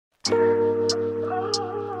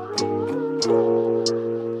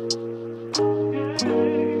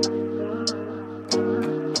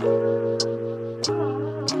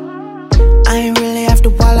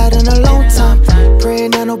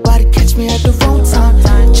catch me at the wrong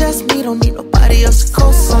time. Just me, don't need nobody else to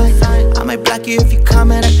co-sign. I might block you if you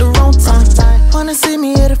comment at the wrong time. Wanna see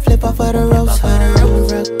me hit a flip off of the ropes.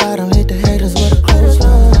 Rock bottom, hit the haters with a close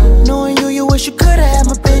line. Knowing you, you wish you could've had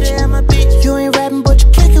my bitch. You ain't rapping, but you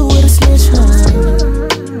kick it with a snitch.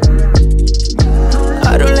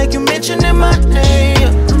 I don't like you mentioning my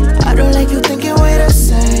name. I don't like you thinking we're the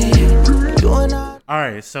same. You and I.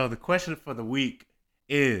 Alright, so the question for the week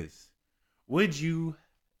is, would you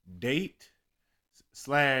date /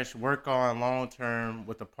 work on long term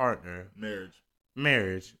with a partner?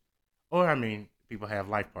 Marriage. Or, I mean, people have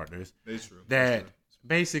life partners. That's true. That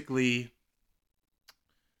basically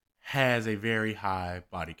has a very high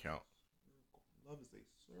body count. Love is a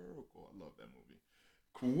circle. I love that movie.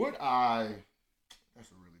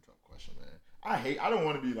 That's a really tough question, man. I don't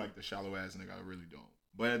want to be like the shallow ass nigga. I really don't.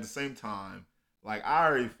 But at the same time, like, I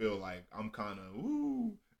already feel like I'm kind of,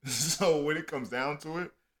 ooh. So when it comes down to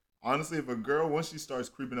it, honestly, if a girl, once she starts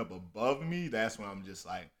creeping up above me, that's when I'm just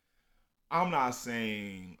like, I'm not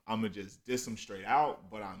saying I'm going to just diss them straight out,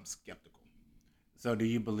 but I'm skeptical. So do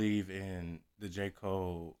you believe in the J.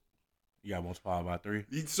 Cole, you got multiplied by 3?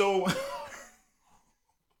 So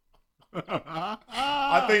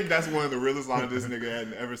I think that's one of the realest lines this nigga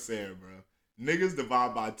had ever said, bro. Niggas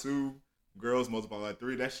divide by 2, girls multiply by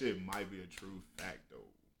 3. That shit might be a true fact, though.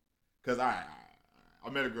 Because I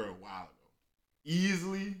met a girl a while ago.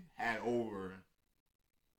 Easily had over,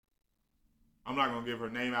 I'm not going to give her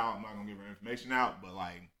name out. I'm not going to give her information out. But,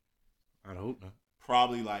 like, I hope not.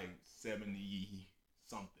 Probably, like,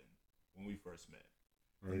 70-something when we first met.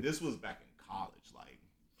 Right. And this was back in college, like,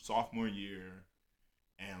 sophomore year.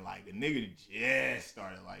 And, like, the nigga just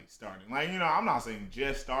starting. Like, you know, I'm not saying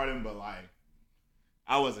just starting, but, like,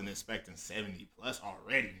 I wasn't expecting 70 plus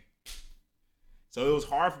already. So it was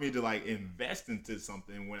hard for me to, like, invest into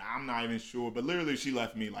something when I'm not even sure. But literally, she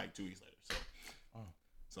left me, like, 2 weeks later.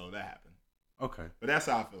 So that happened. Okay. But that's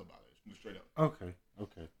how I feel about it. Straight up. Okay.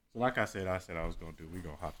 So like I said I was going to do. We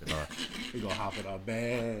going to hop in our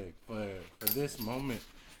bag for this moment.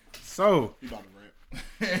 So. You about to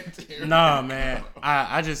rap. Nah, man.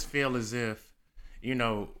 I just feel as if, you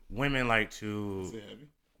know, women like to. Is it heavy?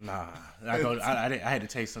 Nah. I had to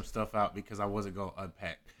take some stuff out because I wasn't going to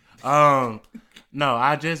unpack. No,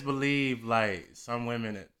 I just believe, like, some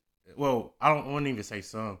women, I wouldn't even say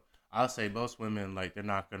some. I'll say most women, like, they're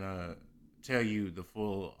not going to tell you the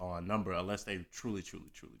full number unless they truly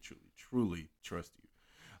trust you.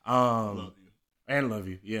 Love you. And love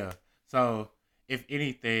you, yeah. So, if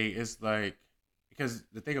anything, it's like, because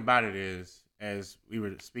the thing about it is, as we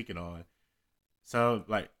were speaking on, so,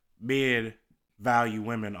 like, men value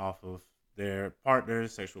women off of their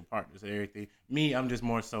partners, sexual partners, and everything. Me, I'm just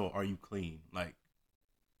more so, are you clean? Like,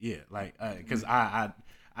 yeah, like, because I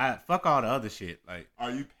fuck all the other shit. Like, are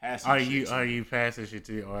you passing shit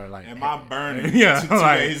to, or like, am I burning? Yeah, 2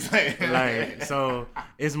 days like, so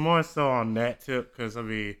it's more so on that tip. Because I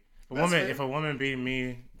mean, if a woman beat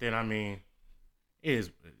me, then I mean, it is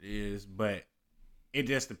what it is. But it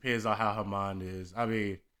just depends on how her mind is. I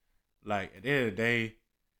mean, like, at the end of the day,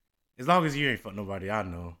 as long as you ain't fuck nobody I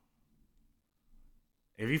know.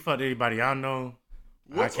 If you fucked anybody I know,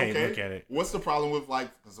 I can't look at it. What's the problem with, like,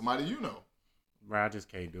 somebody you know? Bro, I just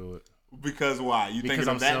can't do it. Because why? You think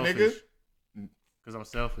I'm that nigga? Because I'm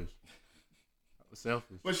selfish.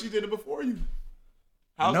 But she did it before you.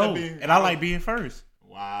 How's that being? And I like being first.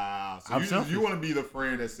 Wow. So you want to be the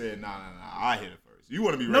friend that said, nah, I hit it first. You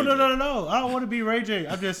want to be Ray J. No. I don't want to be Ray J.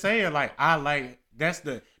 I'm just saying, like, this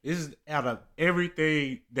is out of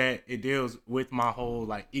everything that it deals with my whole,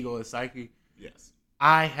 like, ego and psyche. Yes.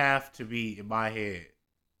 I have to be, in my head,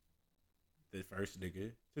 the first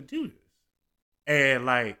nigga to do this. And,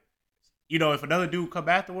 like, you know, if another dude come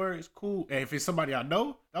afterwards, cool. And if it's somebody I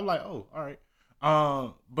know, I'm like, oh, all right.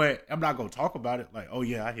 But I'm not going to talk about it. Like, oh,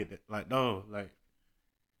 yeah, I hit it. Like, no. Like,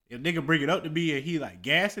 if nigga bring it up to me and he, like,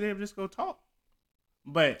 gassing it, I'm just going to talk.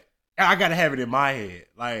 But I got to have it in my head.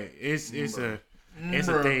 Like, it's a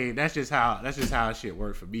thing. That's just how shit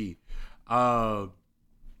works for me.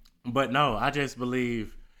 But no, I just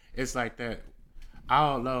believe it's like that. I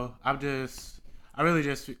don't know. I really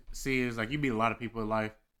just see it as like you meet a lot of people in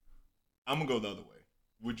life. I'm gonna go the other way.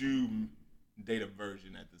 Would you date a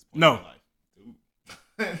virgin at this point No.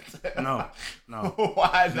 in your life? No.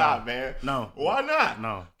 Why not, man? No. Why not?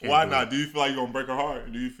 No. Why not? Do you feel like you're gonna break her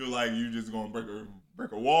heart? Do you feel like you just gonna break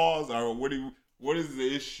her walls? Or what is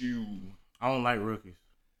the issue? I don't like rookies.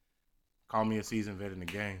 Call me a seasoned vet in the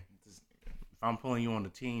game. If I'm pulling you on the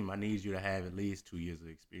team, I need you to have at least 2 years of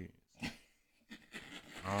experience.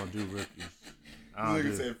 I don't do rookies.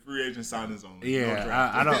 Nigga said free agent signings only. Yeah,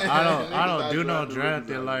 no I don't do no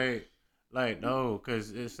drafting. Like, Like, no,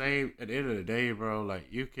 because it's same at the end of the day, bro. Like,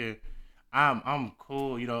 you can, I'm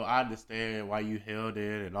cool. You know, I understand why you held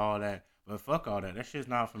it and all that, but fuck all that. That shit's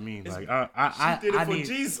not for me. Like, She did it for need,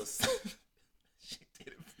 Jesus. She did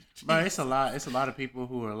it for Jesus. but it's a lot. It's a lot of people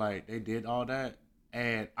who are like they did all that,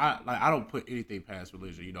 and I don't put anything past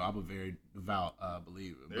religion. You know, I'm a very devout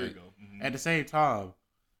believer. There you go. Mm-hmm. At the same time,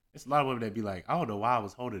 it's a lot of women that be like, I don't know why I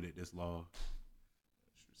was holding it this long.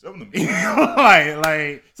 Some of them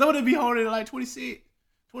like some of them be holding it like 26,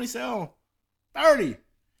 27, 30.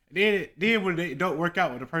 Then when they don't work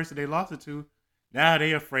out with the person they lost it to, now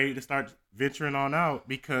they afraid to start venturing on out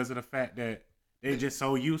because of the fact that they're just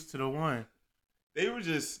so used to the one. They were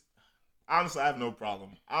just, honestly, I have no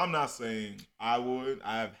problem. I'm not saying I would.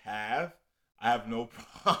 I have no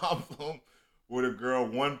problem with a girl,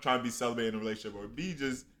 one, trying to be celebrated in a relationship, or B,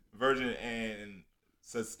 just virgin and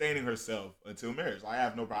sustaining herself until marriage. I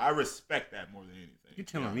have no problem. I respect that more than anything. You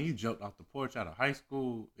telling me you jumped off the porch out of high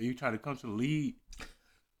school and you tried to come to the league?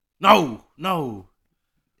 No.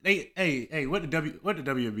 Hey, what the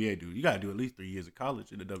WNBA do? You gotta do at least 3 years of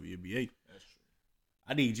college in the WNBA. That's true.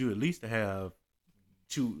 I need you at least to have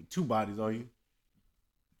two bodies on you,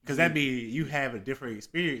 because that means you have a different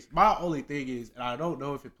experience. My only thing is, and I don't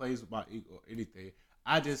know if it plays with my ego or anything,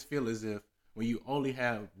 I just feel as if when you only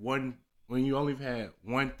have one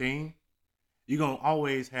thing, you're gonna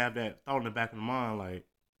always have that thought in the back of the mind, like,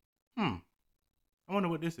 I wonder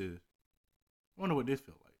what this is. I wonder what this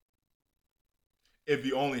feels like. If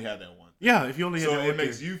you only have that one. Yeah, if you only have that one. So it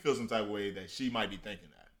makes you feel some type of way that she might be thinking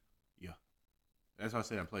that. Yeah. That's why I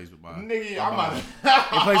say it plays with my nigga, my it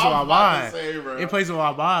plays with my mind. It plays with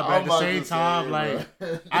my mind, but at the same time, like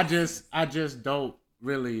I just don't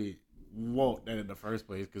really want that in the first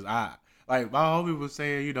place, because my homie was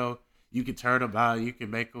saying, you know, you can turn them out, you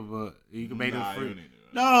can make them free.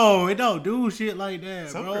 No, it don't do shit like that,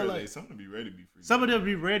 some bro. girls, like, some of them be ready to be free. Some of them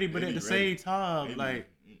be ready, but at the same time, like,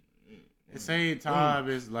 at the same time,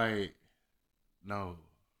 it's like, no,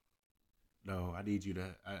 I need you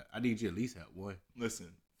to at least have one. Listen,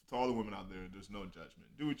 to all the women out there, there's no judgment.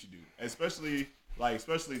 Do what you do, especially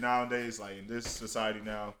nowadays, like in this society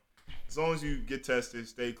now. As long as you get tested,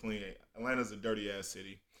 stay clean. Atlanta's a dirty ass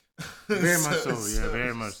city. Very much so. Yeah,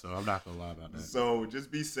 very much so. I'm not gonna lie about that. So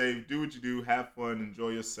just be safe. Do what you do. Have fun. Enjoy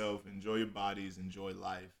yourself. Enjoy your bodies. Enjoy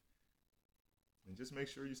life. And just make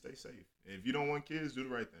sure you stay safe. If you don't want kids, do the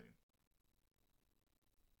right thing.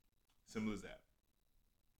 Simple as that.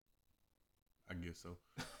 I guess so.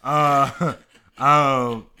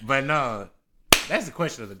 But no, that's the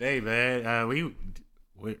question of the day, man. We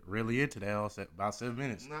went really into that all about 7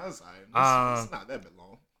 minutes. No, that's all right. It's not that bit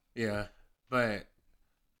long. Yeah, but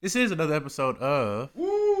this is another episode of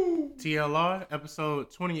TLR,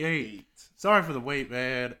 episode 28. Sorry for the wait,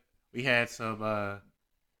 man. We had some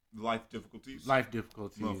life difficulties.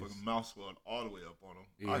 Motherfucking mouse swelled all the way up on them.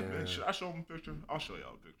 Yeah. Should I show them a picture? I'll show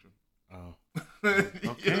y'all a picture. Oh.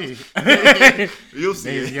 Okay. You'll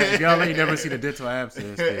see it. If y'all ain't never seen a dental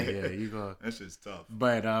abscess, then you go. That shit's tough.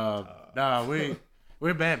 But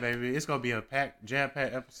we're back, baby. It's gonna be a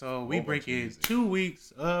jam-packed episode. We break in 2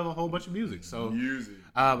 weeks of a whole bunch of music. So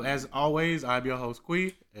as always, I'm your host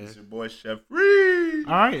Quee. It's your boy Chef Free.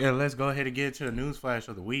 All right, and let's go ahead and get into the news flash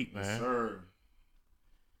of the week, man. Yes, sir.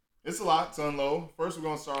 It's a lot to unload. First, we're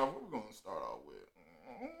gonna start off. What we're gonna start off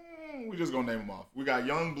with? We're just gonna name them off. We got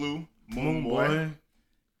Young Blue, Moon Boy,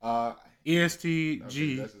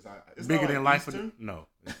 ESTG, okay, bigger than life. No,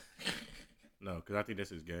 because I think that's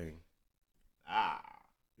his game.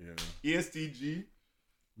 Yeah. ESTG,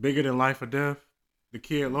 bigger than life or death. The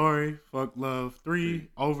Kid Laroi, Fuck Love 3,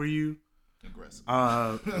 Over You.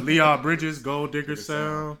 Aggressive. Leon Bridges, Gold Digger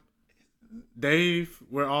Sound. Dave,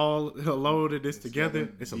 we're all alone in this together.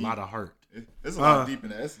 It's deep. A lot of heart. There's a lot deep in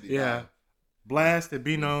that. Yeah. Blast and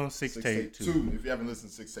Be Known, 6 Tape 2. If you haven't listened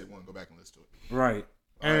to 6 Tape 1, go back and listen to it. Right.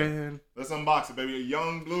 All and right. Let's unbox it, baby.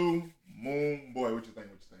 Young Blue, Moon Boy. What you think?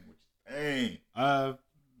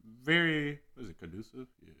 Very, was it conducive?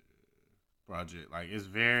 Yeah. Project. Like,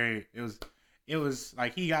 it was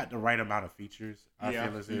like he got the right amount of features. I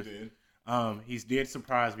feel as if. Did. He did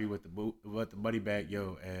surprise me with the Buddy Bag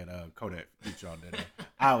Yo and Kodak feature on that.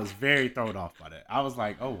 I was very thrown off by that. I was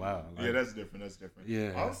like, oh wow. Like, yeah, that's different.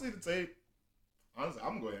 Yeah. Honestly, the tape. I'm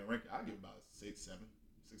gonna go ahead and rank it. I'll give it about 6, 7,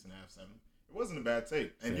 6.5, 7. It wasn't a bad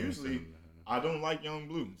tape. And 7, usually 7. I don't like Young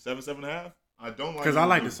Blue. 7, 7.5. I don't like because I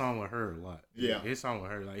like the song with her a lot. Yeah, his song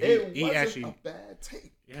with her, like he wasn't actually a bad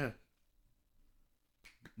tape. Yeah.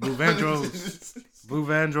 Blue Vandross. Blue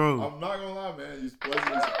Vandross. I'm not gonna lie, man. You're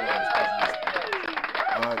pleasantly surprised.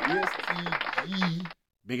 ESTG.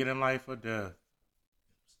 Bigger than life or death.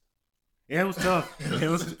 Yeah, it was tough. It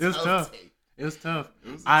was tough. Tape. It was tough.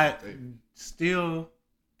 It was a I tough tape. still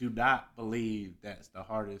do not believe that's the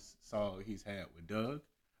hardest song he's had with Doug.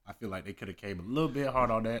 I feel like they could have came a little bit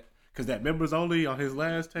hard on that because that members only on his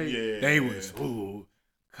last tape. Yeah. They was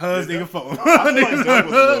cuz nigga phone.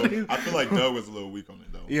 I feel like Doug was a little weak on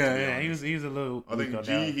it though. Yeah, he was a little. I think weak on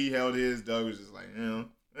G that. he held his. Doug was just like,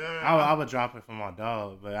 I would drop it for my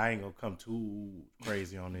dog, but I ain't gonna come too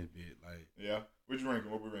crazy on this bit. Like, yeah. Which ranking?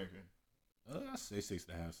 What we ranking? I say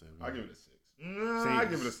 6.5, 7. I give it a 6. I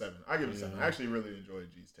give it a 7. I give it a 7. I actually really enjoyed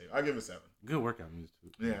G's tape. I give it a 7. Good workout music too.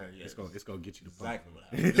 Yeah. It's gonna get you the exactly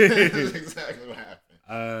pump. what happened. That's exactly what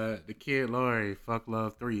happened. The Kid Laroi, Fuck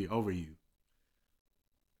Love 3, Over You.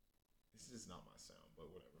 This is not my sound, but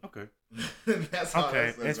whatever. Okay. That's how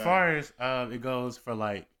Okay. that's As far as it goes for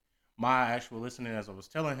like my actual listening, as I was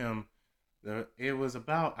telling him, it was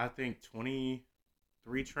about I think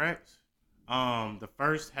 23 tracks. The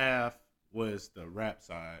first half was the rap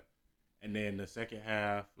side, and then the second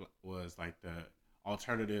half was like the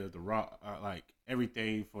alternative, the rock, like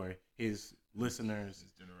everything for his listeners.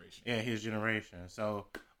 His generation. Yeah, his generation. So,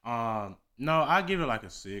 no, I give it like a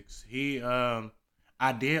 6.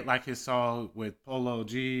 I did like his song with Polo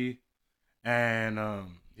G, and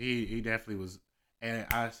he definitely was. And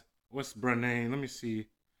what's the brother name? Let me see.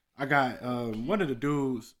 I got one of the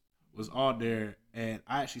dudes was on there, and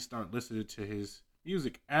I actually started listening to his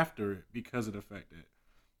music after it because of the fact that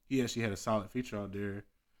he actually had a solid feature on there.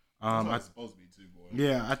 That's what it's supposed to be too, boy.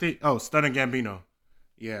 Yeah, I think. Stunning Gambino.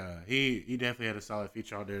 Yeah, he definitely had a solid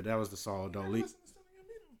feature on there. That was the song Don't Leak.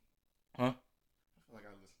 Huh? I feel like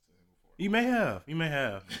I listened to him before. You may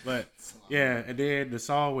have, but yeah. And then the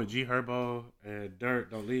song with G Herbo and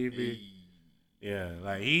Dirt, Don't Leave Me. Yeah,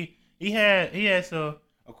 like he had so.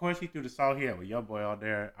 Of course, he threw the song here with Young Boy on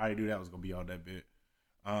there. I knew that was gonna be on that bit.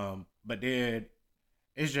 But then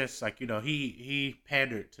it's just like he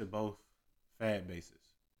pandered to both fan bases.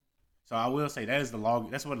 So I will say that's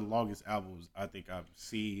one of the longest albums I think I've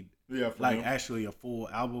seen. Yeah, for like him. actually a full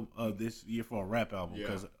album of this year for a rap album Yeah.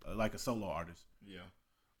 because like a solo artist. Yeah.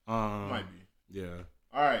 Might be. Yeah.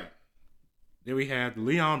 All right. Then we have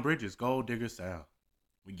Leon Bridges, Gold Digger Sound.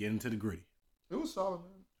 We get into the gritty. It was solid, man.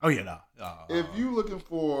 Oh yeah, nah. If you looking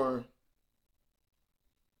for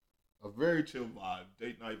a very chill vibe,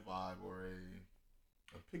 date night vibe, or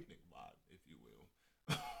a picnic vibe, if you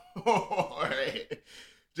will, or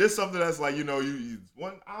just something that's like you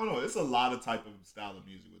one. I don't know. It's a lot of type of style of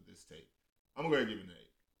music with this tape. I'm gonna give it an 8.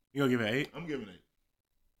 You gonna give it an 8? I'm giving it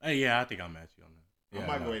 8. Hey, yeah, I think I'll match you on that. Yeah,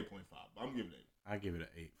 I might go 8.5, but I'm giving it 8. I give it an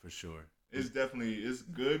 8 for sure. It's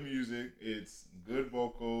good music. It's good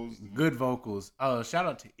vocals. Good vocals. Shout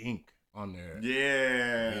out to Ink on there.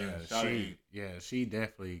 Yeah. She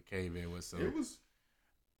definitely came in with some. It was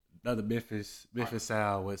another Memphis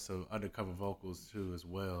sound with some undercover vocals too as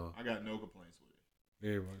well. I got no complaints with it.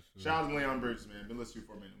 Very much. So. Shout out to Leon Bridges, man. Been listening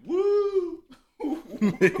to you for a minute. Woo!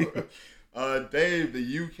 Dave,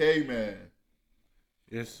 the UK man.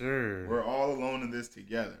 Yes, sir. We're all alone in this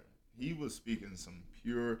together. He was speaking some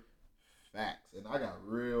pure facts, and I got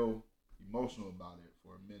real emotional about it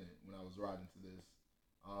for a minute when I was riding to this.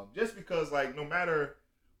 Just because, like, no matter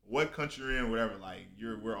what country you're in, whatever, like,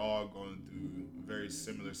 we're all going through very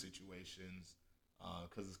similar situations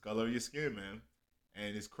because it's color of your skin, man.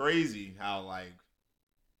 And it's crazy how, like,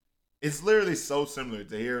 it's literally so similar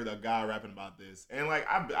to hear the guy rapping about this. And, like,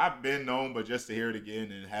 I've been known, but just to hear it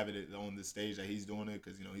again and have it on the stage that he's doing it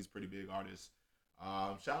because, he's a pretty big artist.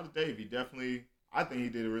 Shout out to Dave. He definitely, I think he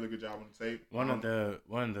did a really good job on the tape. One of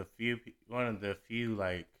the few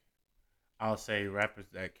like I'll say rappers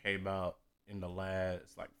that came out in the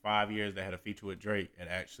last like 5 years that had a feature with Drake and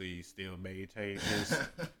actually still maintained his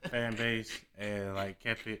fan base and like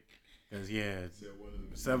kept it because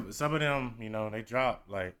some of them they dropped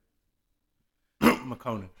like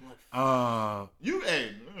McConan. You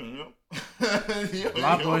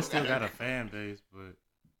My boy still got a fan base, but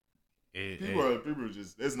people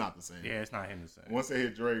just it's not the same. Yeah, it's not him the same. Once they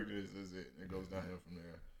hit Drake, this is it. It goes downhill from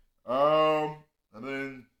there. And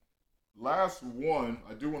then last one,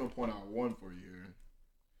 I do want to point out one for you here.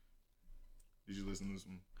 Did you listen to this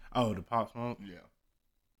one? Oh, the Pop Smoke? Yeah.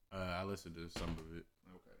 I listened to some of it.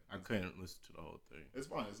 Okay. I couldn't listen to the whole thing. It's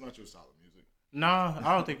fine. It's not your solid music. No,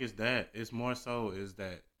 I don't think it's that. It's more so is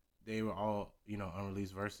that they were all,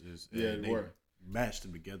 unreleased verses. Yeah, they were. Matched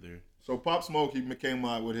them together. So Pop Smoke, he came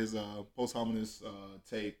out with his posthumous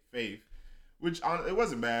tape, Faith, which it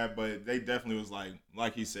wasn't bad, but they definitely was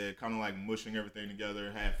like he said, kind of like mushing everything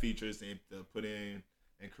together, had features to put in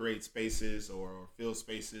and create spaces or fill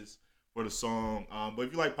spaces for the song. But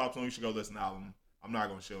if you like Pop Smoke, you should go listen to the album. I'm not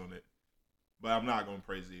going to shit on it. but I'm not gonna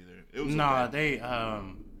praise it either. It was they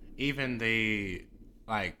even the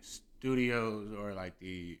like studios or like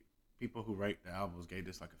the people who rate the albums gave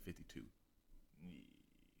this like a 52.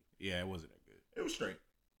 Yeah, it wasn't that good. It was straight.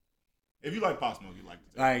 If you like Pop Smoke, you liked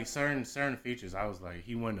it. Like certain features, I was like,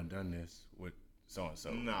 he wouldn't have done this with so and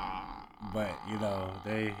so. Nah. But you know,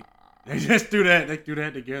 they just threw that. They threw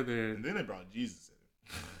that together. And then they brought Jesus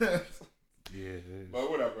in it. Yeah.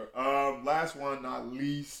 But whatever. Last one, not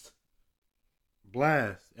least.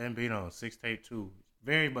 Blast and Bino 6 Tape 2.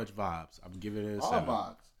 Very much vibes. I'm giving it a 7. All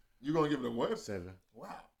vibes. You gonna give it a what? 7. Wow.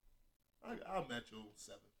 I'll match you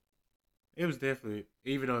 7. It was definitely,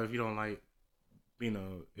 even though if you don't like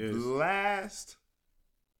Bino, it was Blast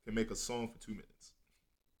can make a song for 2 minutes.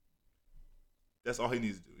 That's all he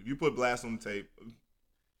needs to do. If you put Blast on the tape,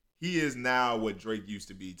 he is now what Drake used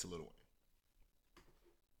to be to Lil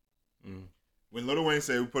Wayne. Mm. When Lil Wayne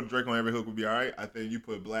said we put Drake on every hook, we'll be all right, I think you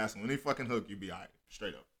put Blast on any fucking hook, you'll be all right.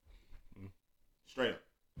 Straight up. Straight up.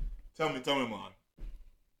 Tell me mine.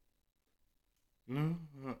 No,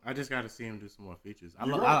 I just got to see him do some more features.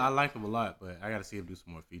 I like him a lot, but I got to see him do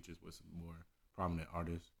some more features with some more prominent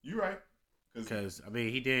artists. You right. Because, I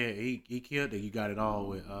mean, he killed it. You got it all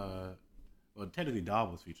with, well, technically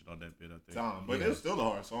Dog was featured on that bit, I think. Tom, but it was still a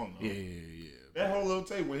hard song, though. Yeah. That whole little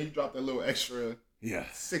tape when he dropped that little extra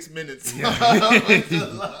 6 minutes.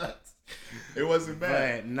 Yeah. It wasn't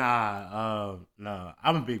bad. But nah,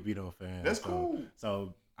 I'm a big Vito fan. That's cool.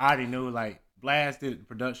 So I already knew, like, Blast did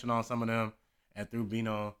production on some of them, and through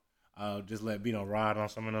Bino, just let Bino ride on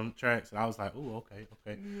some of them tracks. And I was like, ooh, okay.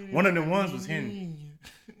 One of them ones was him.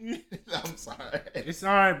 I'm sorry. It's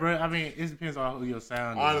all right, bro. I mean, it depends on who your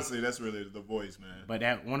sound is. Honestly, that's really the voice, man. But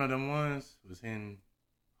that one of them ones was him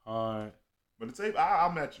hard. But the tape,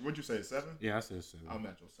 I'll match you. What'd you say, 7? Yeah, I said 7. I'll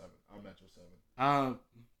match your 7.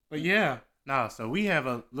 But yeah, so we have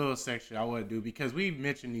a little section I want to do because we've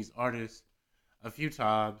mentioned these artists a few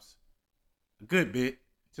times, a good bit,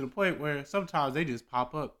 to the point where sometimes they just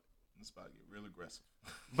pop up. It's about to get real aggressive.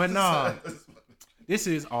 But no, this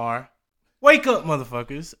is our wake up,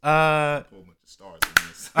 motherfuckers. Pull a bunch of stars in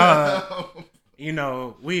this. You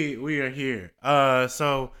know, we are here.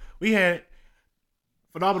 So we had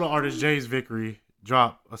phenomenal artist Jay's Vickery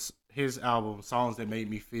drop his album Songs That Made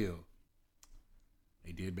Me Feel.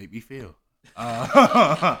 They did make me feel. That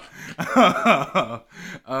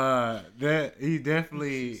he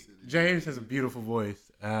definitely James has a beautiful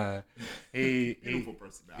voice. Beautiful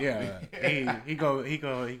personality. Yeah, he go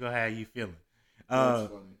have you feeling.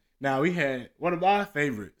 Now we had one of my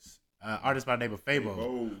favorites, artist by the name of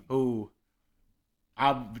Fabo, who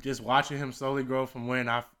I'm just watching him slowly grow from when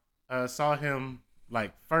I saw him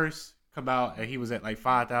like first come out and he was at like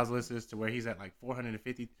 5,000 listeners to where he's at like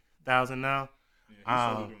 450,000 now.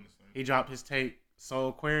 Yeah, he dropped his tape Soul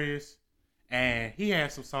Aquarius, and he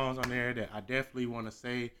had some songs on there that I definitely want to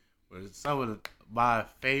say were some of my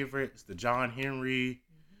favorites. The John Henry,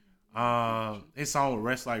 his song with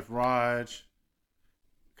Rest Life Raj,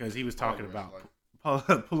 because he was talking about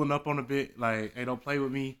pulling up on a bit, like, hey, don't play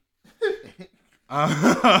with me. Hey,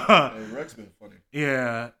 Rex been funny.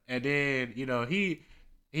 Yeah, and then he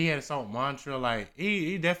had a song Mantra, like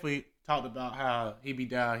he definitely talked about how he be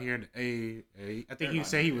down here in the A. I think he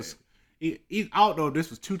said he was. I don't know if this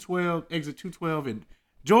was 212, exit 212 in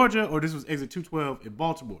Georgia, or this was exit 212 in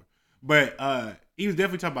Baltimore. But he was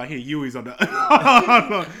definitely talking about hitting Huey's on the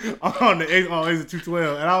on exit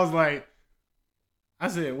 212, and I was like, I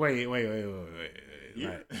said, wait,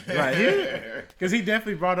 because he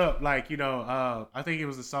definitely brought up I think it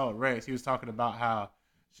was the song Rex. He was talking about how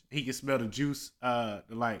he could smell the juice, it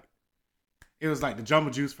was like the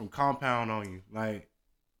jungle juice from Compound on you,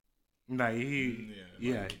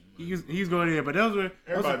 he's going in. But those were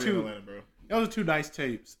two nice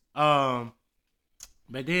tapes. But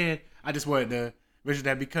then I just wanted to mention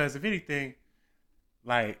that because if anything,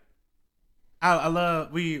 we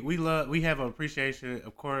have an appreciation.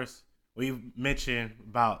 Of course, we mentioned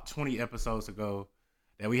about 20 episodes ago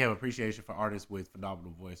that we have appreciation for artists with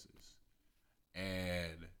phenomenal voices,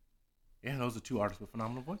 and those are two artists with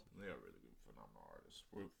phenomenal voices. They are really good, phenomenal artists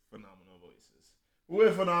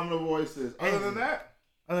with phenomenal voices. Other than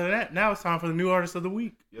that, now it's time for the new artist of the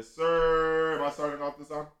week. Yes, sir. Am I starting off this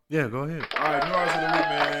time? Yeah, go ahead. All right, new artist of the week,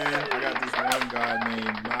 man. I got this one guy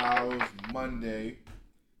named Miles Monday.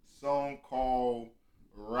 Song called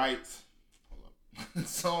Right. Hold up.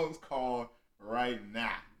 Song's called Right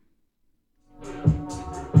Now.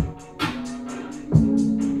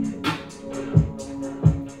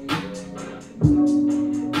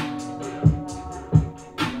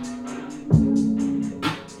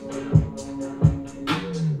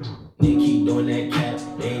 They keep doing that cap,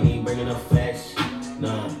 they ain't even bringing up facts.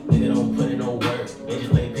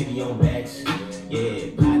 50 on backs.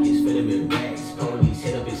 Yeah, pockets filled with racks. Police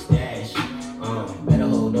hit up his stash. Better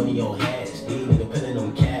hold on to your hats. These niggas pillin'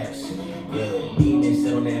 on caps. Yeah, demons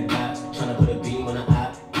sit on that block. Tryna put a beam on the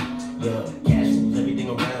op. Yeah, cash moves everything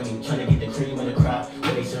around me. Tryna get the cream of the crop.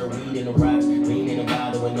 Where they serve weed in the rock. Lean in the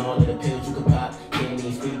bottle and all of the pills you could pop. Can't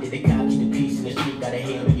even speak to the cop. Keep the peace in the street. Gotta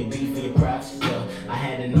handle your beef for your props. Yeah, I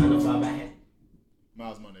had a 9 to 5. I had.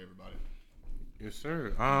 Miles Monday, everybody. Yes, sir.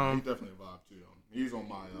 He's definitely a vibe too. He's on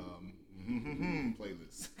my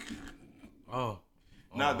playlist.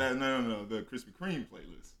 Not that no, the Krispy Kreme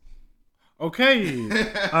playlist. Okay.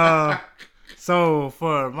 So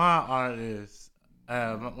for my artist,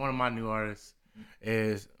 one of my new artists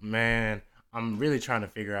is, man, I'm really trying to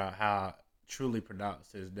figure out how I truly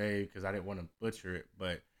pronounce his name because I didn't want to butcher it,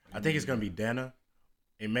 but I think it's gonna be Dana.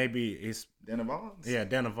 It may be it's Dana Vons. Yeah,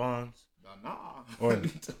 Dana Vons. Nah. Or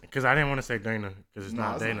because I didn't want to say Dana because it's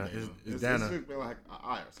not Dana. Not Dana. It's Dana. It should be like an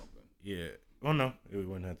I or something. Yeah. Well, no, it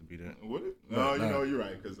wouldn't have to be that. Would it? No, you're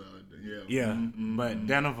right. Because yeah. But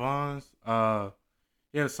Dana Vons,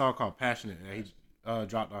 he had a song called "Passionate" that he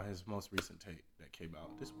dropped on his most recent tape that came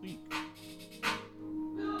out this week.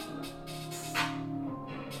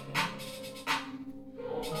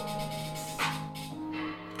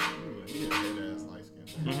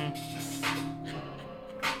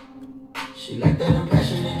 She like that I'm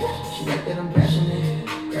passionate. She like that I'm passionate.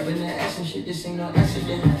 Grabbing that ass and shit. This ain't no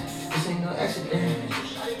accident. This ain't no accident.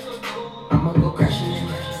 I'ma go crashing it.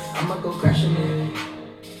 I'ma go crashing it.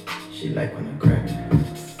 She like when I grab it.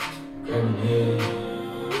 Grabbing it.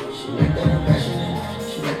 She like that I'm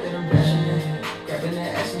passionate. She like that I'm passionate. Grabbing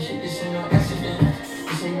that ass and shit. This ain't no accident.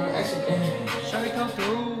 This ain't no accident. Shawty come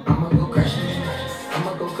through. I'ma go crashing it.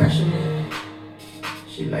 I'ma go crashing it.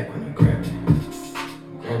 She like when I grab it.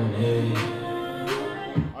 Grabbing it.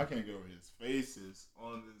 I can't get over his faces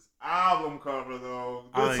on this album cover though.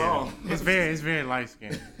 Good song. Yeah. It's very light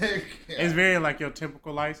skinned. It's very like your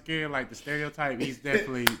typical light skin, like the stereotype. He's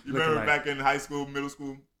definitely. You remember back in high school, middle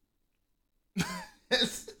school?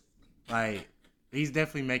 Like he's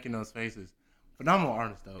definitely making those faces. Phenomenal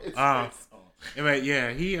artist though. But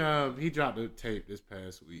yeah, he dropped a tape this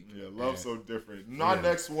past week. Yeah, Love So Different.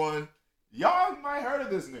 Next one, y'all might heard of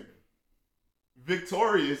this nigga.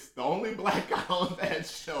 Victorious, the only black guy on that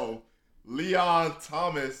show, Leon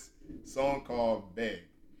Thomas, song called Beg.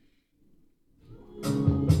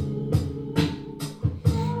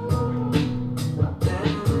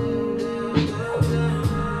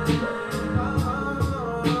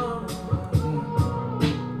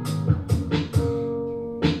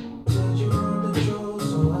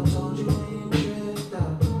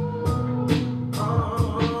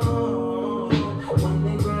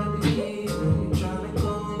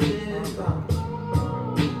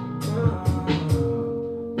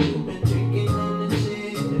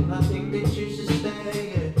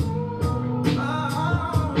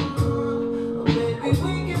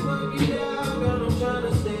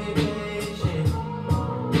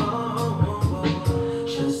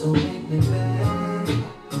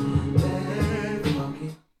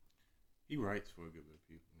 He writes for a good bit of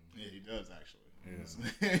people. Yeah, he does actually. Yeah.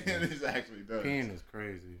 He actually does. Pen is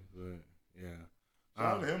crazy, but yeah.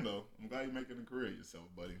 Shout out to him though. I'm glad you're making a career of yourself,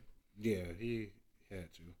 buddy. Yeah, he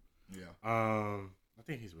had to. Yeah. I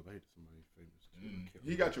think he's related to somebody famous too.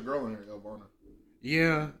 He got your girl in here, Elvana.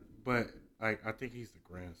 Yeah, but like I think he's the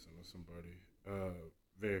grandson of somebody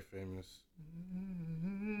very famous.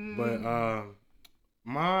 But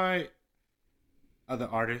my other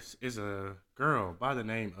artist is a girl by the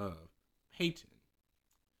name of Peyton.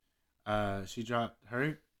 She dropped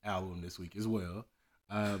her album this week as well.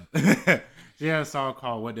 She had a song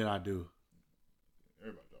called "What Did I Do?"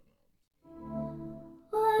 Everybody dropping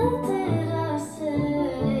What did I say?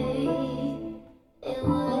 And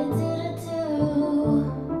what did I do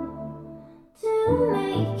to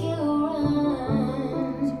make you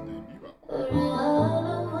run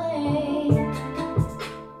away?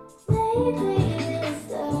 Lately this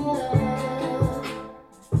stuff,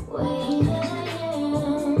 waiting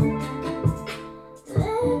again.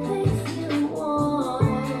 That makes you want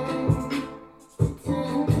to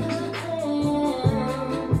turn to a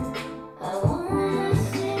clam. I wanna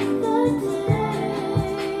save the day,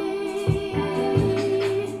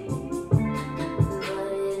 but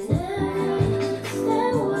it never looks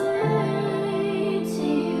that way to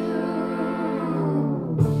you.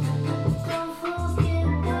 Don't forget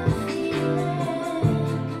the feeling.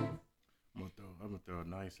 I'm gonna throw a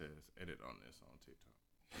nice ass edit on this on TikTok.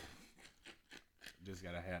 Just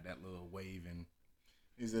gotta have that little waving.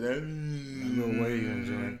 He said, little waving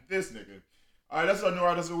joint. this nigga. All right, that's our new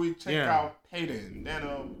artist of the week. Check Yeah. out Payton,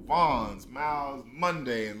 Dana Vaughns, Miles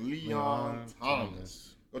Monday, and Leon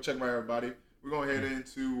Thomas. Go check them out, everybody. We're going to head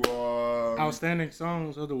into... Outstanding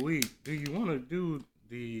songs of the week. Do you want to do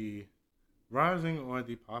the Rising or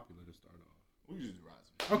the Popular to start off? We usually do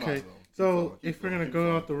Rising. Okay, so if we're going to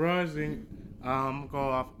go off the Rising, I'm going to go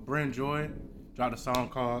off Brent Joy. Dropped a song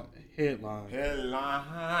called Headline.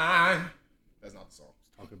 Headline. That's not the song.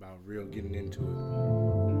 Talking about real getting into it.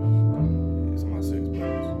 It's my 6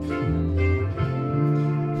 bucks.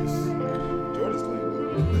 Jordan's clean,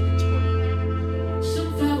 though.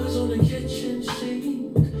 Some flowers on the kitchen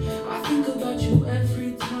sink. I think about you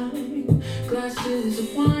every time. Glasses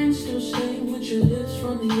of wine still stained with your lips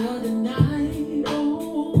from the other night.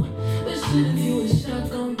 Oh, the scent of you is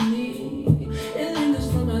stuck on me. It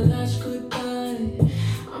lingers from our last goodbye.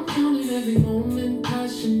 I'm counting every moment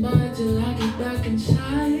passing by till I get back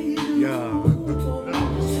inside. Yeah.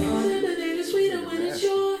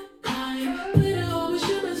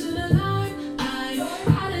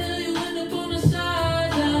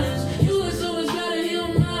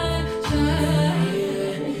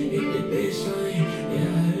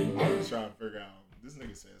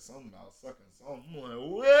 Something about sucking something. I'm like,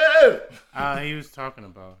 whoa! He was talking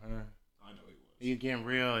about her. I know he was. He getting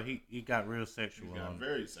real. He got real sexual. He got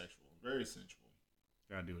very sexual, very sensual.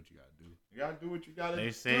 Gotta do what you gotta do. You gotta do what you gotta do. They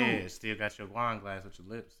said still got your wine glass with your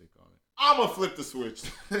lipstick on it. I'm gonna flip the switch.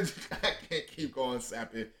 I can't keep going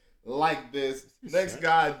sappy like this. Next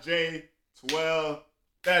guy, J12.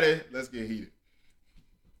 Daddy, let's get heated.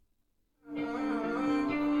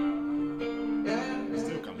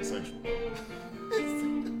 Still coming sexual.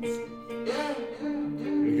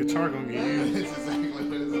 The guitar gonna get used. It's exactly what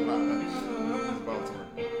it's about. It's about to work.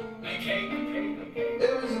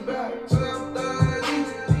 It was about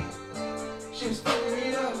 12:30. She was fucking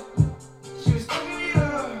it up. She was fucking it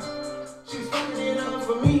up. She was fucking it up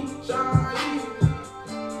for me, Charlie.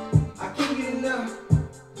 I can't get enough.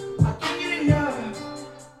 I can't get enough.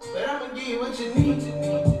 But I'ma give you what you need.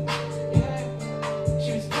 Yeah.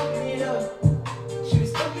 She was fucking it up. She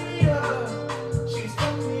was fucking it up. She was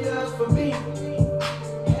fucking it up for me. Yeah.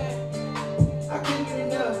 I can't get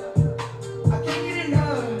enough. I can't get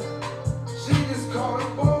enough. She just called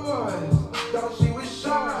boys. Thought she was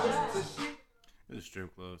shy. It's a strip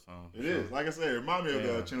club song. It is. Like I said, it reminds me of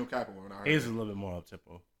the Chino Kappa when I heard It's it. a little bit more up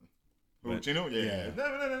tempo. Who, Chino? Yeah.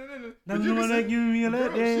 No, But you can that give me a bro,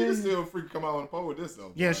 let she can down. still freaking come out on the pole with this,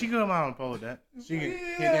 though. Yeah, she come out and pull that. She can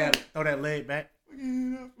hit that, throw that leg back.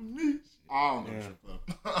 Fucking it up for me. I don't know Yeah. strip club.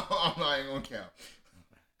 I'm not even gonna count.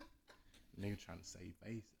 Nigga trying to save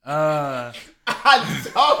face.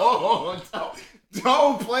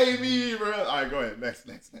 Don't play me, bro. All right, go ahead. Next.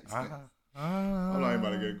 I'm not even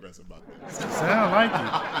about to get aggressive about this. Sound like it.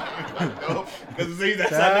 No, because see,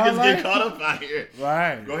 that's how niggas like get caught up out here.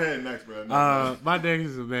 Right. Go ahead, next, bro. Next. My next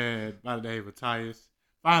is a man by the name of Tyus.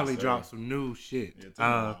 Finally Yes, sir. dropped some new shit. Yeah, take a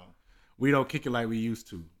while. We don't kick it like we used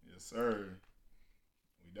to. Yes, sir.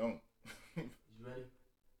 We don't. You ready?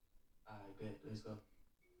 Alright, bet. Let's go.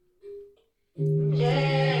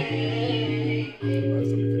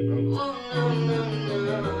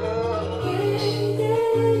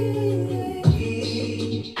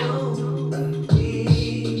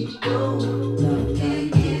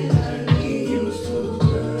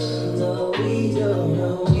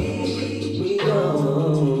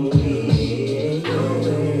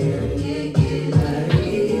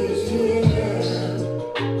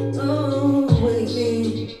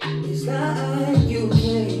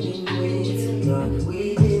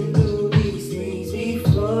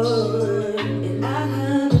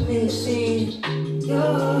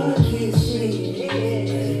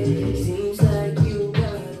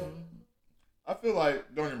 I feel like,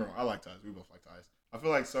 don't get me wrong, I like ties. We both like ties. I feel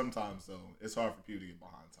like sometimes, though, it's hard for people to get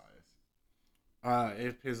behind ties.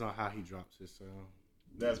 It depends on how he drops his song.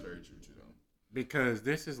 That's very true, too, though. Because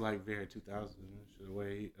this is like very 2000s. The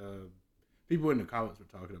way people in the comments were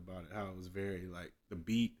talking about it, how it was very like the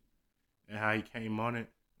beat and how he came on it.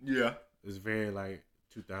 Yeah. It was very like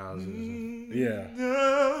 2000s. Mm-hmm. Yeah.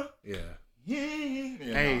 Yeah,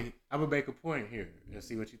 Hey, I'm gonna make a point here and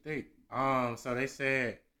see what you think. So they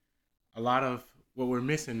said a lot of what we're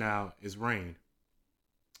missing now is rain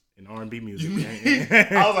in R&B music.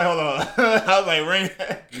 I was like, hold on. I was like, rain.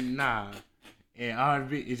 Nah, in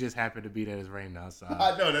R&B, it just happened to be that it's raining outside.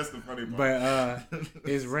 I know, that's the funny part. But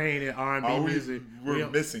it's rain in R&B music. We're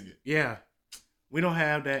missing it. Yeah, we don't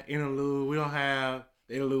have that interlude. We don't have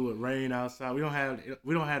the interlude with rain outside. We don't have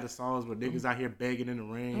the songs where niggas out here begging in the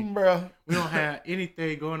rain. Bro. We don't have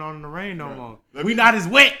anything going on in the rain no more. We not as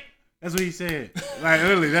wet. That's what he said. Like,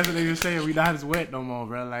 literally, that's what they were saying. We not as wet no more,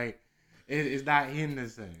 bro. Like, It's not hitting the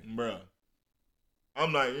same. Bruh.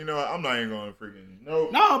 I'm not, you know what? I'm not even going to freaking, no.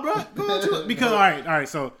 No, bro. Go into it. Because, all right.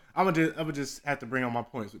 So, I'm gonna just have to bring on my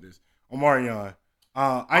points with this. Omarion.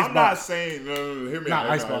 I'm not saying, no, hear me Not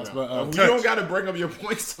out. Icebox, but you Touch. don't got to bring up your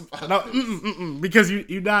points about No, this. Because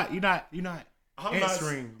you're not I'm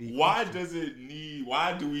answering not, the why question.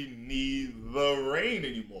 why do we need the rain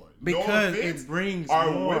anymore? Because no offense, it brings are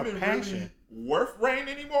more women passion. really worth rain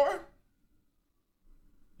anymore?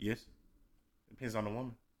 Yes. Depends on the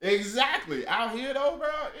woman. Exactly. Out here though, bro,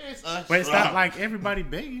 it's a But it's not struggle. like everybody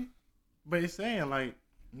begging. But it's saying like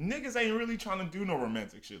Niggas ain't really trying to do no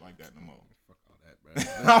romantic shit like that no more. fuck all that, bro.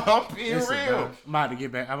 I'm being Listen, real. bro, I'm about to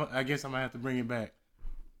get back. I guess I'm gonna have to bring it back.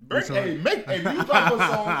 Hey, you put some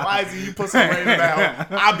Wisey, you put some rain down.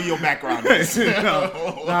 I'll be your background.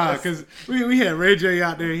 Nah, because we had Ray J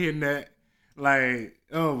out there hitting that. Like,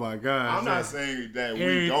 oh my God. I'm not saying that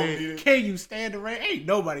we don't need it. Can you stand the rain? Ain't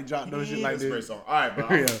nobody dropped no shit like this. Song. All right, bro.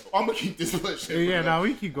 I'm gonna keep this shit. Yeah, nah,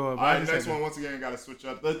 we keep going. All right, next one. Once again, gotta switch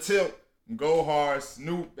up the tip. Go hard,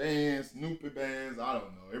 Snoopy bands. I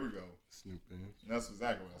don't know. Here we go. Snoopy. That's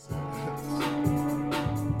exactly what I said.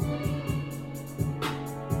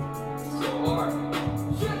 So hard.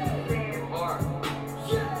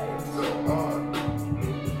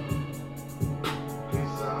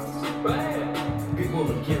 Big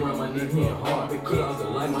woman can't run my nigga hitting hard. Big cut out the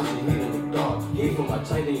light, my shit hit in the dark. Hit from my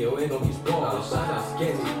tight and your head gon' get sparked. The shots out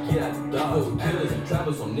scared to get out the dog. Some killers and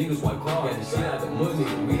trappers, some niggas white car. Got the shit out the mud,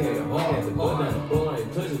 nigga, we had it hard. Had the button down the floor, I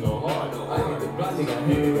ain't touching no hard. I hit the block, nigga, I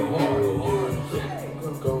hit it go hard.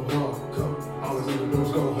 Go hard, come. All the nigga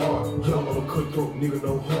knows go hard. Yo, I'm a cutthroat nigga,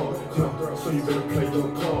 no hard. Yo, so you better play your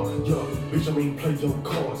cards. Yo, bitch, I mean play your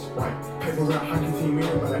cards, right? Paper route, hockey team,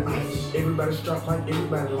 everybody ice. Everybody strapped like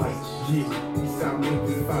everybody lights. Yeah, South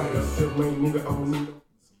Memphis fire. Silk rain nigga on me.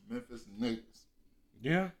 Some Memphis niggas.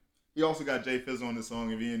 Yeah. He also got Jay Fizz on the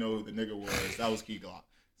song. If you didn't know who the nigga was, that was Key Glock.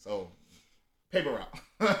 So, paper route.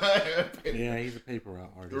 Yeah, he's a paper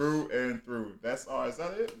route artist. Through and through. That's all. Is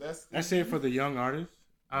that it? That's it for the young artists.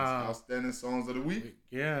 Outstanding songs of the week.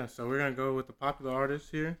 Yeah, so we're gonna go with the popular artists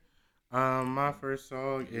here. My first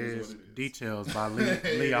song Here's is what it is. Details by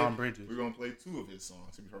Leon Bridges. We're gonna play 2 of his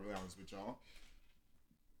songs, to be perfectly honest with y'all.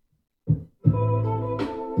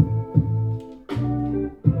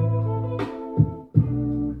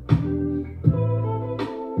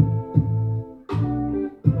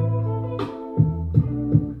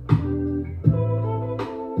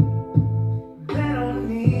 They don't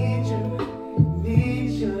need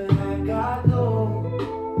you like I do.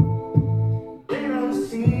 They don't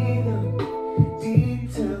see the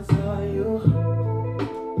details of you.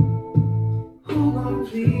 Who gon'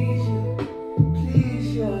 please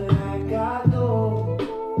you like I do?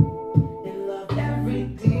 And love every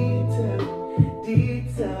detail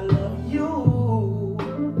of you.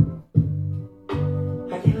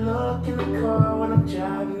 How you look in the car when I'm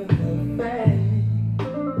driving the fast.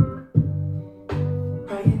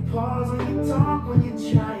 How you pause when you talk when you're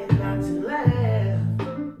trying not to laugh.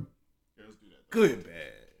 Yeah, let's do that.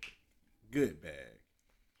 Good bag.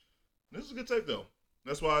 This is a good tape though.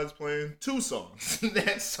 That's why it's playing 2 songs.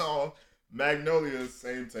 That song, Magnolia,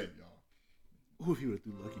 same tape, y'all. Ooh, if you would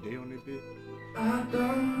do Lucky Day on this bit. I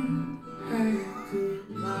don't hate to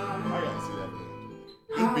I lie. gotta see that video.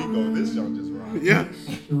 This beat go, this young just rock. Yeah.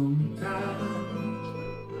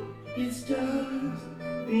 It's just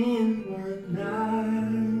been one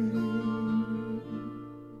night,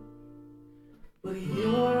 but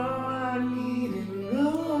you're all I need in the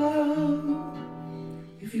world.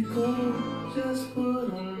 If you could just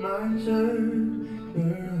put on my shirt,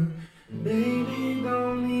 girl. Baby,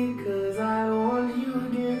 don't leave 'cause I want you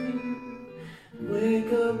again.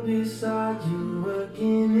 Wake up beside you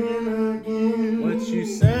again and again. What you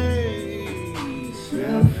say?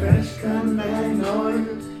 Smell fresh cut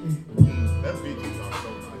magnolia. That beat just sounds so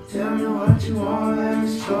nice. Tell me what you want, let me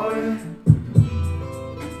show you.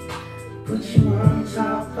 Put you on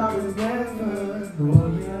top of the river, oh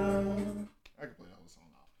yeah. I can play that whole song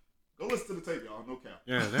now. Go listen to the tape, y'all. No cap.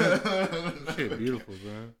 Yeah, that shit beautiful,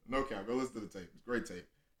 bro. No cap. Go listen to the tape. It's a great tape.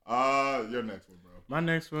 Your next one, bro. My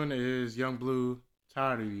next one is Young Blue,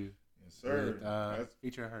 Tired of You. Yes, sir. With, That's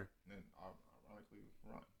feature her. then ironically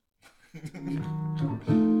run.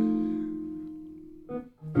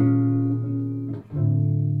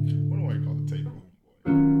 What do I call the tape room, boy?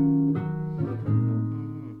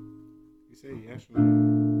 You say you actually.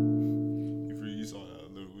 You saw that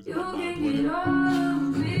little Uzi You Vert can with get it. off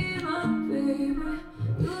me, my baby.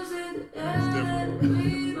 You said that different.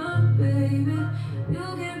 me, my baby. You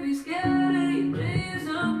can be scared of your dreams,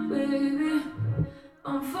 my baby.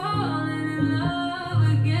 I'm falling in love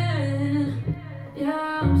again.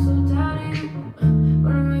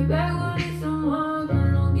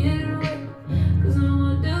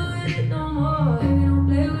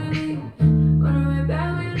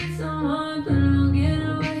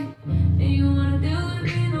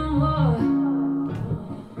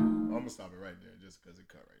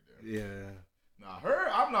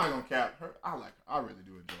 I'm not gonna cap her. I like her. I really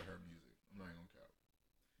do enjoy her music. I'm not gonna cap.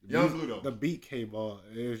 Young Ludo. The beat came on.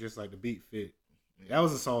 It was just like the beat fit. That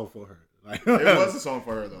was a song for her. Like It was a song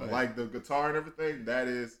for her though. Like the guitar and everything. That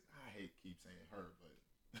is. I hate keep saying her,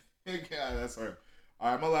 but yeah, that's her.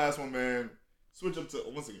 All right, my last one, man. Switch up to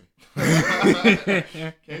once again.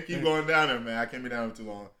 Can't keep going down there, man. I can't be down there too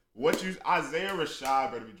long. Isaiah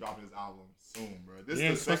Rashad better be dropping his album soon, bro. This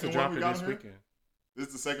is the second one we got on here. This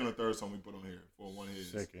is the second or third song we put on here for one hit.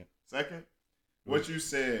 Second. What you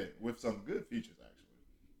said with some good features actually.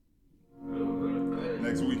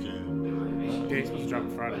 Next weekend. Yeah, he's supposed to drop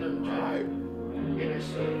it Friday. All right.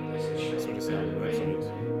 That's what it said on the website.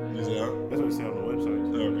 Is that? That's what it said on the website.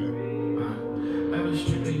 Okay. I was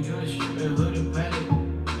stripping, you a stripping, hooded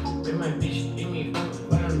pilot. Then my bitch hit me up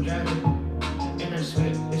while I'm driving. And I swear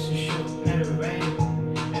it's a shoot, not a ride.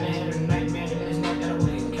 And I had a nightmare last night that I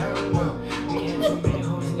wouldn't count up. We had too many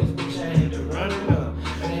hoes in this bitch, I had to run it up.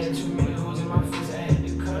 I had too many hoes in my face, I had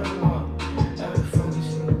to cut them off. I was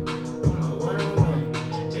focusing on my one-on-one.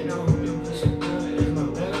 They know who you push it good as my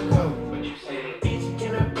brother go. What you say? Easy,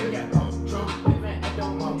 can I bring it on? Drunk, living at the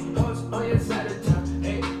mall. Hoes on your side of town.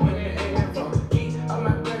 Hey, when it ain't from. All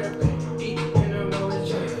my brother pay. Eat in the moment,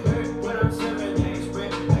 check. Hurt when I'm 7 days,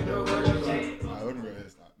 spread like the brother pay. Alright, let me go ahead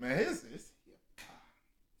and stop. Man, his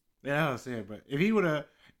Yeah, I was saying, but if he would have,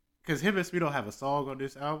 because him and Speedo have a song on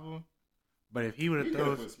this album, but if he would have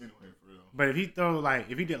thrown, but if he throw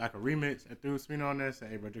like, if he did like a remix and threw Speedo on there, say,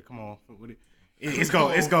 hey, bro, just come on, fuck with it. It's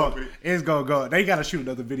gonna go. They gotta shoot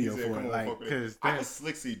another video for it, like, because I can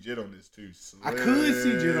slick see Jid on this too. I could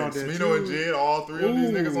see Jid on this. Smino and Jid, all three of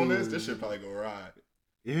these niggas on this. This shit probably go ride.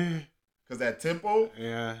 Yeah, cause that tempo.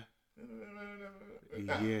 Yeah. Yeah,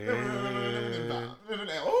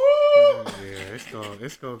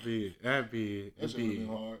 it's gonna be that'd be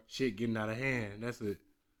hard. Shit getting out of hand. That's it.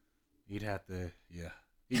 You'd have to, yeah.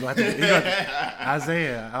 You gonna have to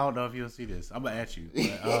Isaiah. I don't know if you'll see this. I'm gonna ask you.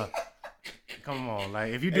 But, come on,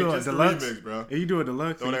 like if you do a deluxe, remix, bro. If you do a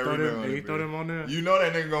deluxe, and you throw them on there. You know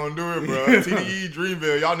that nigga gonna do it, bro. TDE,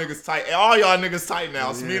 Dreamville, y'all niggas tight. All y'all niggas tight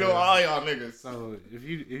now. Smino, all y'all niggas. So if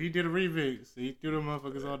you did a remix, and you threw them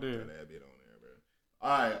motherfuckers on there.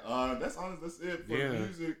 Alright, that's honest. That's it for the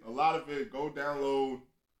music. A lot of it. Go download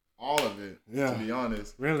all of it. Yeah. To be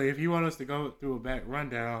honest. Really, if you want us to go through a back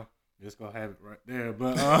rundown, just go have it right there.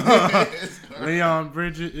 But Leon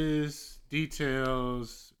Bridges,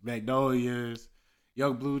 Details, Magnolias,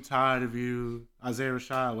 Young Blue, Tired of You, Isaiah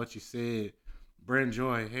Rashad, What You Said, Brent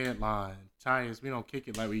Joy, Headline, Tyus, We Don't Kick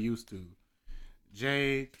It Like We Used to,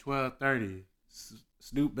 J 1230,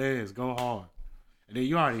 Snoop Bands, Go Hard. And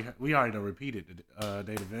then we already done repeated the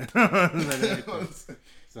date event.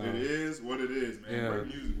 So. It is what it is, man. Yeah. Great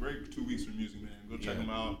music, great 2 weeks for music, man. Go check them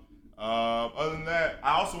out. Other than that,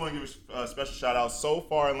 I also want to give a special shout out. So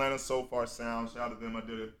Far Atlanta, So Far Sound. Shout out to them.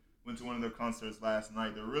 Went to one of their concerts last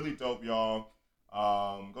night. They're really dope, y'all.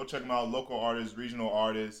 Go check them out. Local artists, regional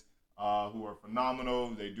artists, who are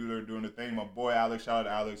phenomenal. They're doing the thing. My boy Alex, shout out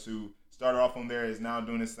to Alex, who started off on there, is now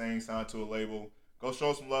doing his thing, signed to a label. Go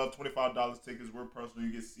show some love. $25 tickets. We're personal.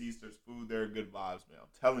 You get seats. There's food there. Good vibes, man. I'm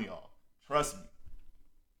telling y'all. Trust me.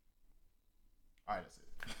 All right, that's it.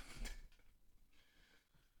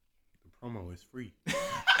 The promo is free.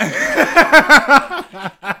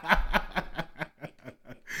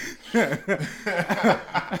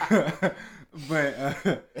 But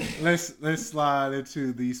let's slide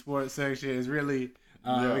into the sports section. It's really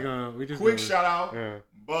we just quick shout out. Yeah.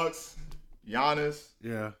 Bucks, Giannis.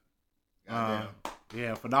 Yeah.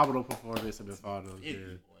 Phenomenal performance in the finals. Boy,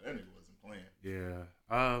 that nigga wasn't playing.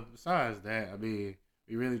 Yeah. Besides that, I mean,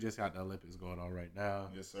 we really just got the Olympics going on right now.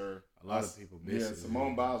 Yes, sir. A lot of people miss it. Yeah,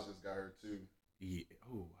 Simone Biles just got hurt too. Yeah.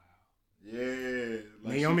 Oh wow. Yeah.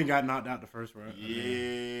 Like Naomi got knocked out the first round.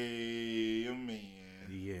 Yeah, man.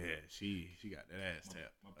 Yeah, she got that ass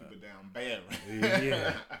tapped. My people down bad.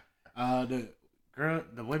 Yeah.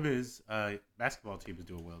 The women's basketball team is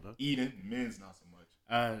doing well though. Eden, men's not so much.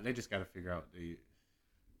 They just got to figure out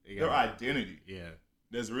their identity. Yeah,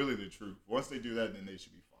 that's really the truth. Once they do that, then they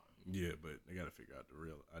should be fine. Yeah, but they got to figure out the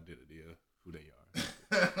real identity of who they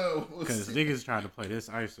are. Because niggas trying to play this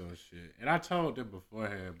ISO shit, and I told them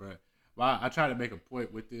beforehand, but I try to make a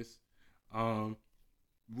point with this.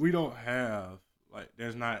 We don't have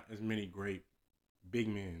there's not as many great big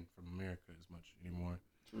men from America as much anymore.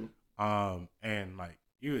 True. And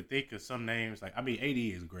you would think of some names AD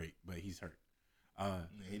is great, but he's hurt.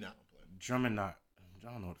 He not gonna play. Drummond I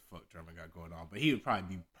don't know what the fuck Drummond got going on, but he would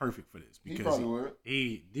probably be perfect for this because he probably would.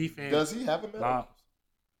 He defense. Does he have a medal?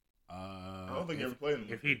 I don't think he ever played in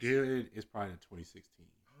the If he did, it's probably in 2016.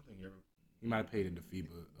 I don't think he ever. He might have played in the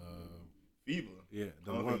FIBA FIBA. Yeah, I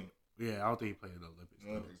don't think- I don't think he played in the Olympics.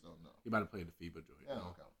 Olympics don't know. He about to play in the FIBA joint. Yeah,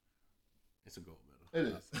 okay. It's a gold medal.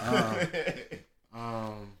 It is.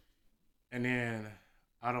 And then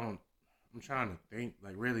I'm trying to think,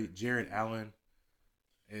 like, really, Jared Allen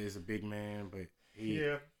is a big man, but he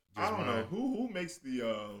Yeah, I just don't know wanna- who makes the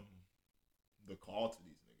call to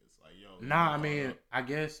these niggas. Like, yo, Nah, I mean, I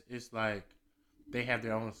guess it's like they have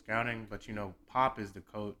their own scouting, but you know, Pop is the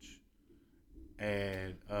coach,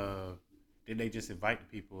 and then they just invite the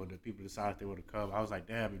people, and the people decide if they want to come. I was like,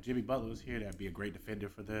 damn, if Jimmy Butler was here, that'd be a great defender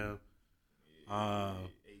for them.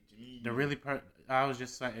 hey, Jimmy, The really, I was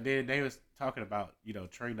just like, and then they was talking about, you know,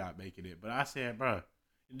 Trey not making it, but I said, bro,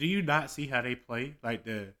 do you not see how they play? Like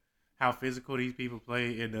how physical these people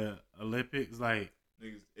play in the Olympics, like.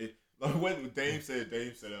 niggas. Like what Dame said. When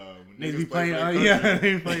Niggas be niggas play playing, for their yeah,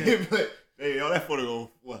 country, they play. Hey, yo, that photo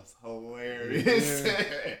was hilarious.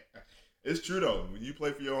 Yeah. It's true though. When you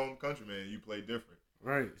play for your home country, man, you play different.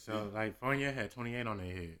 Right, so like Fournier had 28 on their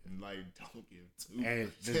head, And like, don't give two.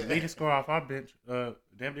 and the leading scorer off our bench, damn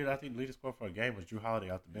near I think the leading scorer for a game was Drew Holiday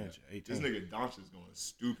off the bench. At 18. This nigga Doncic's going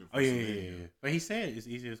stupid. For Oh yeah, Slovenia. yeah. But he said it's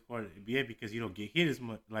easier to score in the NBA because you don't get hit as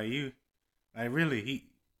much. Like really,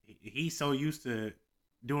 he's so used to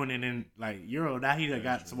doing it in like Euro. Now he done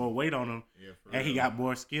got some more weight on him, Yeah, for and he real. got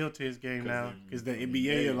more skill to his game now because the NBA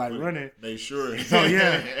Yeah, is like put- running. Make sure. So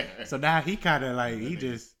yeah, so now he kind of like he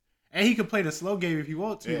just. And he can play the slow game if he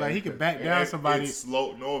want to. Yeah, like he can back down somebody. It's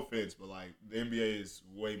slow. No offense, but like the NBA is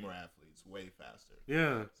way more athletes, way faster.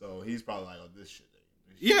 Yeah. So he's probably like, oh, this shit.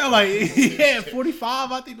 Yeah, like he had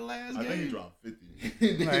 45, I think the last I game. think he dropped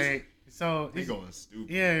 50. Like so, He's it's- going stupid.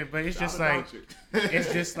 yeah, but it's Shout just out like Doncic.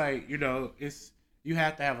 it's just like you know, it's you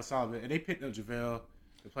have to have a solid. And they picked up JaVale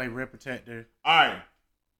to play rim protector. All right.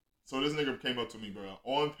 So this nigga came up to me, bro.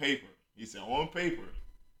 On paper, he said, on paper,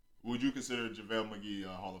 would you consider JaVale McGee a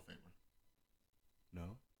Hall of Famer? No,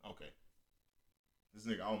 Okay. This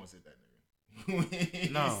nigga, I almost hit that nigga. He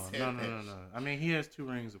no. said that. I mean, he has 2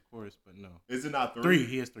 rings, of course, but no, Is it not 3? 3.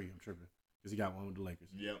 He has 3. I'm tripping because he got one with the Lakers.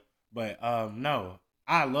 Yep. But no,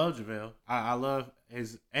 I love JaVale. I love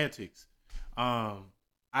his antics. I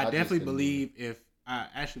just definitely couldn't believe I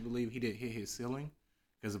actually believe he didn't hit his ceiling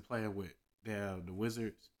because of playing with the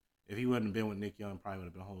Wizards. If he wouldn't have been with Nick Young, probably would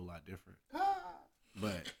have been a whole lot different.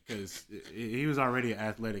 But because he was already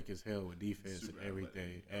athletic as hell with defense Super and everything,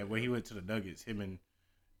 athletic. and when he went to the Nuggets, him and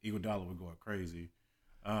Iguodala were going crazy.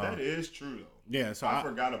 That is true, though. Yeah, so I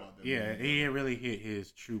forgot about that. Yeah, he didn't really hit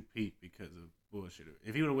his true peak because of bullshit.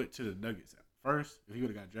 If he would have went to the Nuggets at first, if he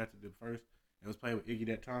would have got drafted at first and was playing with Iggy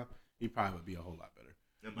that time, he probably would be a whole lot better.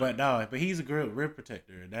 But he's a good rim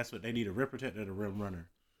protector, and that's what they need—a rim protector and a rim runner,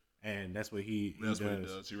 and that's what he That's does. what he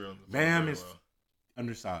does. He runs the Bam floor is very well.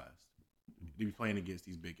 undersized to be playing against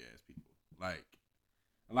these big ass people. Like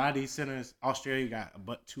a lot of these centers, Australia got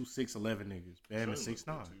but 2 6'11" niggas. Bam is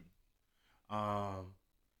Certainly 6'9".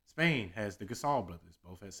 Spain has the Gasol brothers,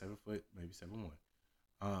 both at 7 foot, maybe 7'1".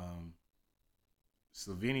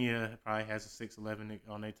 Slovenia probably has a 6'11"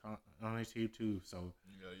 on their team too. So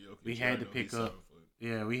Yeah, Jokic, we had I to know pick he's up. 7 foot.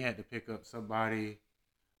 Yeah, we had to pick up somebody.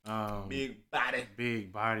 Big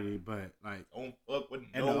body, but like, Don't fuck with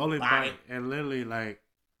and nobody. the only body, and literally like,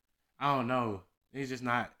 I don't know. He's just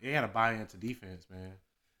not. He had to buy into defense, man.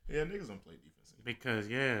 Yeah, niggas don't play defense. Because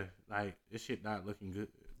like this shit not looking good.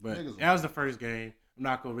 But Niggas that was the first game. I'm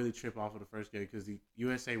not gonna really trip off of the first game because the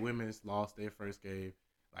USA women's lost their first game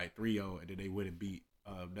like 3-0, and then they went and beat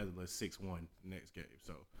Netherlands 6-1 the next game.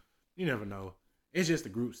 So you never know. It's just the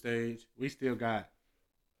group stage. We still got.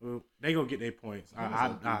 Well, they gonna get their points. I'm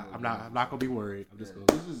not gonna be worried. I'm just Yeah,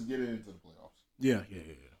 gonna. let's just get into the playoffs. Yeah.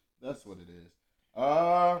 That's what it is.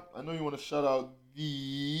 I know you want to shout out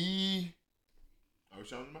the. Are we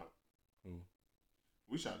shouting them out? Who?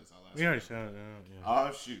 We shouted this out last We already week. shouted out. Yeah.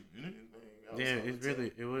 Oh, shoot. Anything else Yeah, on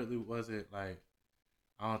the it really wasn't like,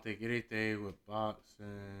 I don't think anything with boxing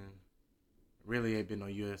really ain't been no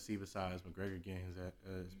UFC besides McGregor getting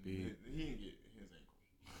his speed. He didn't get his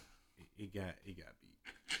ankle. He got beat.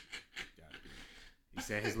 Got beat. He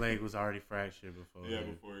said his leg was already fractured before. Yeah,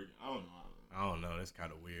 before he, I don't know. I don't know. That's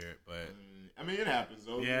kind of weird, but I mean, it happens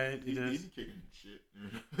though. Yeah, it he does. be kicking shit.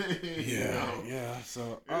 You know? yeah.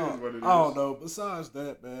 So It is what it I don't is. know. Besides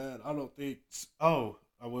that, man, I don't think. Oh,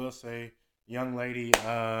 I will say, young lady.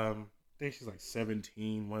 I think she's like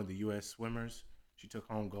 17. One of the U.S. swimmers. She took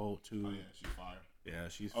home gold too. Oh yeah, she's fire. Yeah,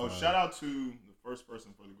 she's. Oh, fire. shout out to the first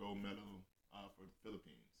person for the gold medal for the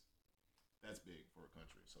Philippines. That's big for a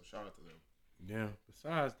country. So shout out to them. Yeah.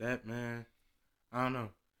 Besides that, man, I don't know.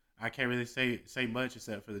 I can't really say much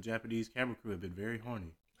except for the Japanese camera crew have been very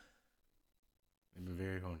horny. They've been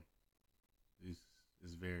very horny.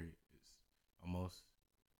 It's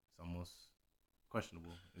It's almost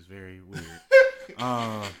questionable. It's very weird.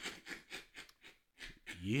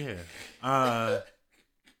 Yeah.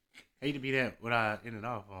 Hate to be that what I ended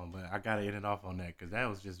off on, but I gotta end it off on that because that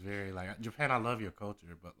was just very like Japan. I love your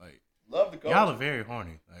culture, but like Love the culture. y'all are very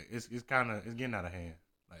horny. Like it's getting out of hand.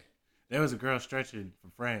 Like there was a girl stretching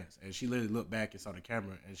from France, and she literally looked back and saw the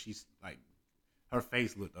camera, and she's like, her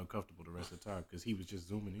face looked uncomfortable the rest of the time because he was just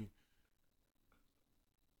zooming in.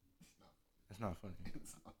 It's not funny.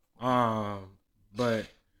 But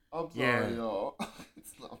I'm sorry, yeah, y'all.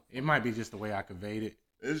 It's not. it might be just the way I conveyed it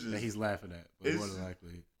It's just that he's laughing at, but more than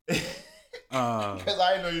likely. because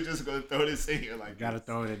I didn't know you're just gonna throw this in here like Gotta this.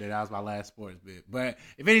 throw it in there. That was my last sports bit. But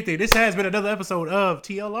if anything, this has been another episode of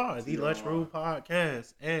TLR, the Lunchroom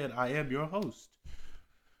Podcast, and I am your host,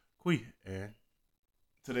 Quee. And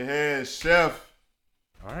To the head chef.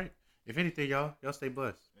 all right, if anything, y'all stay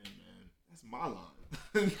blessed. Hey man, that's my line.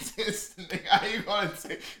 This nigga, how you gonna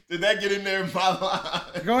take? Did that get in there in my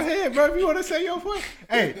line? Go ahead, bro. If you want to say your point,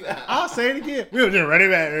 hey, I'll say it again. We'll just run it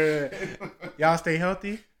back. Y'all stay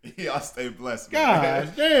healthy. Y'all stay blessed. God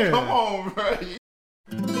Man. damn. Come on, bro.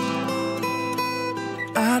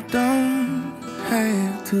 I don't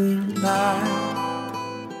have to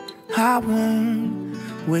lie. I won't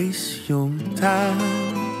waste your time.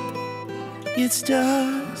 It's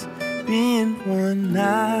just been one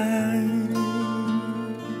night,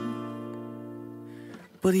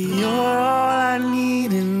 but you're all I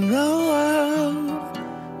need in the world.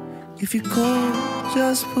 If you could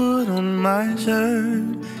just put on my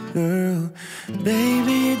shirt, girl.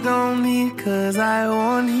 Baby, don't leave, 'cause I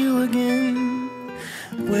want you again.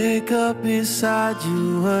 Wake up beside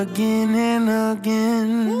you again and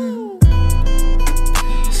again.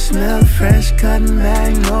 Smell fresh cotton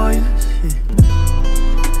magnolias.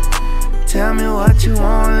 Tell me what you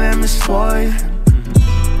want, let me spoil you.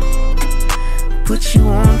 Put you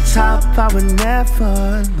on top, I would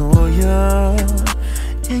never know you.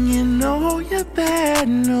 And you know you're bad,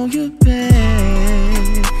 know you're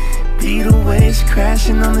bad. Beat the waves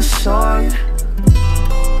crashing on the shore.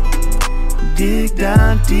 Dig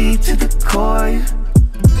down deep to the core.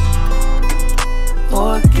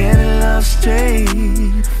 Organic love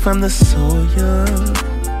straight from the soil.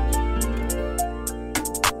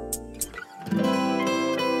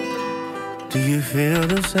 Do you feel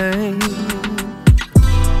the same?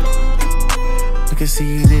 I can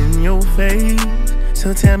see it in your face.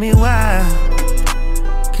 So tell me why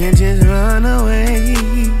can't just run away,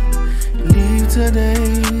 leave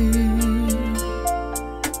today.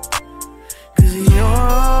 'Cause you're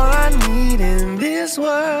all I need in this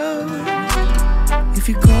world. If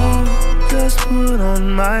you go, just put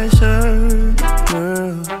on my shirt,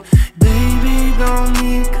 girl. Baby, don't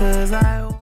leave, 'cause I